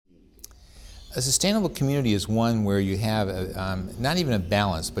A sustainable community is one where you have not even a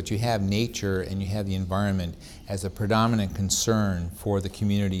balance, but you have nature and you have the environment as a predominant concern for the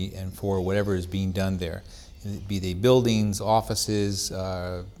community and for whatever is being done there. Be they buildings, offices,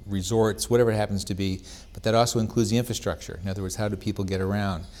 resorts, whatever it happens to be, but that also includes the infrastructure. In other words, how do people get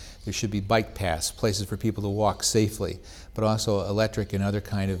around? There should be bike paths, places for people to walk safely, but also electric and other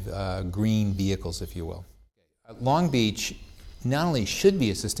kind of green vehicles, if you will. Long Beach not only should be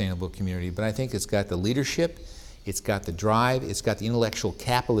a sustainable community, but I think it's got the leadership, it's got the drive, it's got the intellectual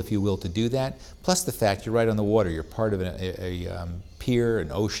capital, if you will, to do that, plus the fact you're right on the water, you're part of a pier, an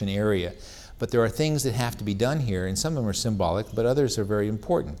ocean area. But there are things that have to be done here, and some of them are symbolic, but others are very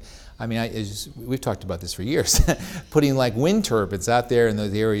important. I mean, we've talked about this for years, putting like wind turbines out there in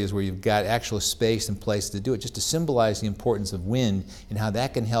those areas where you've got actual space and place to do it, just to symbolize the importance of wind and how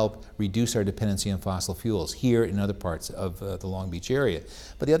that can help reduce our dependency on fossil fuels here and other parts of the Long Beach area.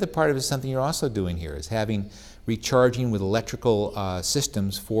 But the other part of it is something you're also doing here, is having recharging with electrical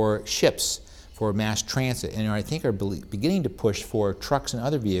systems for ships, for mass transit, and I think are beginning to push for trucks and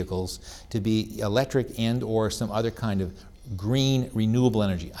other vehicles to be electric and or some other kind of green renewable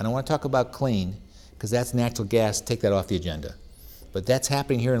energy. I don't want to talk about clean, because that's natural gas, take that off the agenda. But that's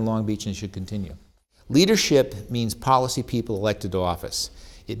happening here in Long Beach and it should continue. Leadership means policy people elected to office.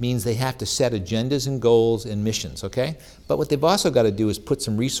 It means they have to set agendas and goals and missions, okay? But what they've also got to do is put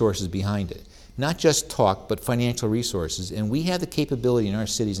some resources behind it. Not just talk, but financial resources. And we have the capability in our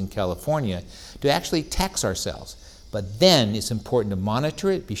cities in California to actually tax ourselves. But then it's important to monitor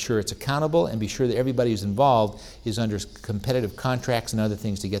it, be sure it's accountable, and be sure that everybody who's involved is under competitive contracts and other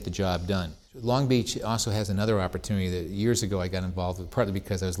things to get the job done. Long Beach also has another opportunity that years ago I got involved with, partly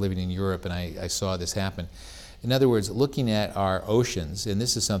because I was living in Europe and I saw this happen. In other words, looking at our oceans, and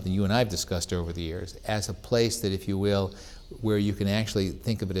this is something you and I have discussed over the years, as a place that, if you will, where you can actually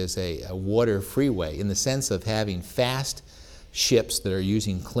think of it as a water freeway, in the sense of having fast ships that are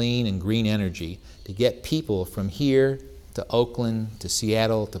using clean and green energy to get people from here to Oakland, to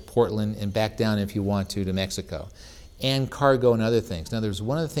Seattle, to Portland, and back down, if you want to Mexico, and cargo and other things. Now, there's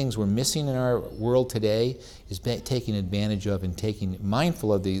one of the things we're missing in our world today is taking advantage of and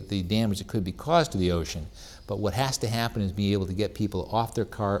mindful of the damage that could be caused to the ocean. But what has to happen is be able to get people off their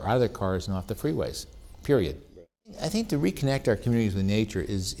out of their cars and off the freeways, period. I think to reconnect our communities with nature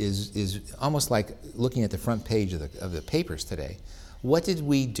is almost like looking at the front page of the papers today. What did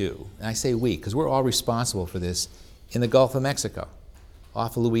we do? And I say we, because we're all responsible for this in the Gulf of Mexico,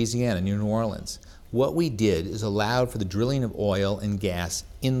 off of Louisiana, near New Orleans. What we did is allowed for the drilling of oil and gas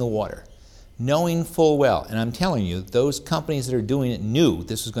in the water, knowing full well, and I'm telling you, those companies that are doing it knew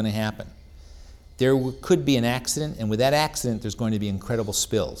this was going to happen. There could be an accident, and with that accident, there's going to be incredible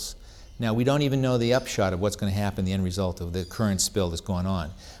spills. Now, we don't even know the upshot of what's going to happen, the end result of the current spill that's going on.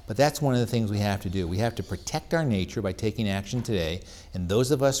 But that's one of the things we have to do. We have to protect our nature by taking action today, and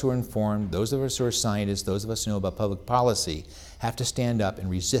those of us who are informed, those of us who are scientists, those of us who know about public policy, have to stand up and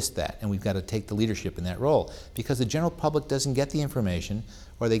resist that, and we've got to take the leadership in that role, because the general public doesn't get the information,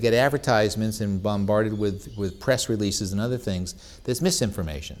 or they get advertisements and bombarded with press releases and other things that's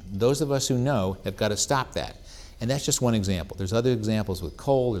misinformation. Those of us who know have got to stop that. And that's just one example. There's other examples with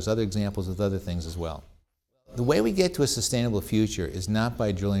coal, there's other examples with other things as well. The way we get to a sustainable future is not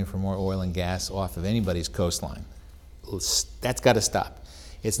by drilling for more oil and gas off of anybody's coastline. That's got to stop.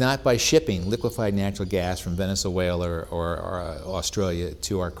 It's not by shipping liquefied natural gas from Venezuela or Australia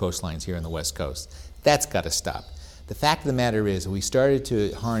to our coastlines here on the West Coast. That's got to stop. The fact of the matter is we started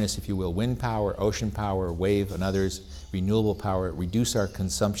to harness, if you will, wind power, ocean power, wave, and others, renewable power, reduce our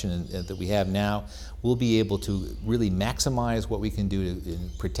consumption that we have now. We'll be able to really maximize what we can do to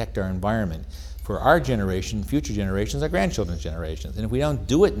protect our environment for our generation, future generations, our grandchildren's generations. And if we don't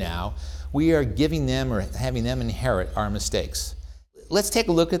do it now, we are giving them or having them inherit our mistakes. Let's take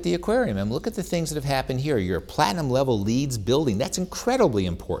a look at the aquarium and look at the things that have happened here. You're a platinum level LEED building. That's incredibly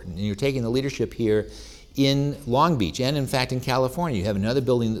important. And you're taking the leadership here in Long Beach and in fact in California. You have another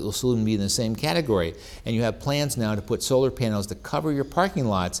building that will soon be in the same category, and you have plans now to put solar panels to cover your parking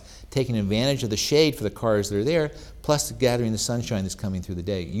lots, taking advantage of the shade for the cars that are there, plus gathering the sunshine that's coming through the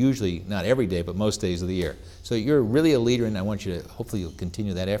day, usually not every day but most days of the year. So you're really a leader, and I want you to, hopefully you'll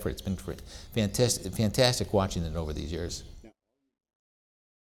continue that effort. It's been fantastic watching it over these years.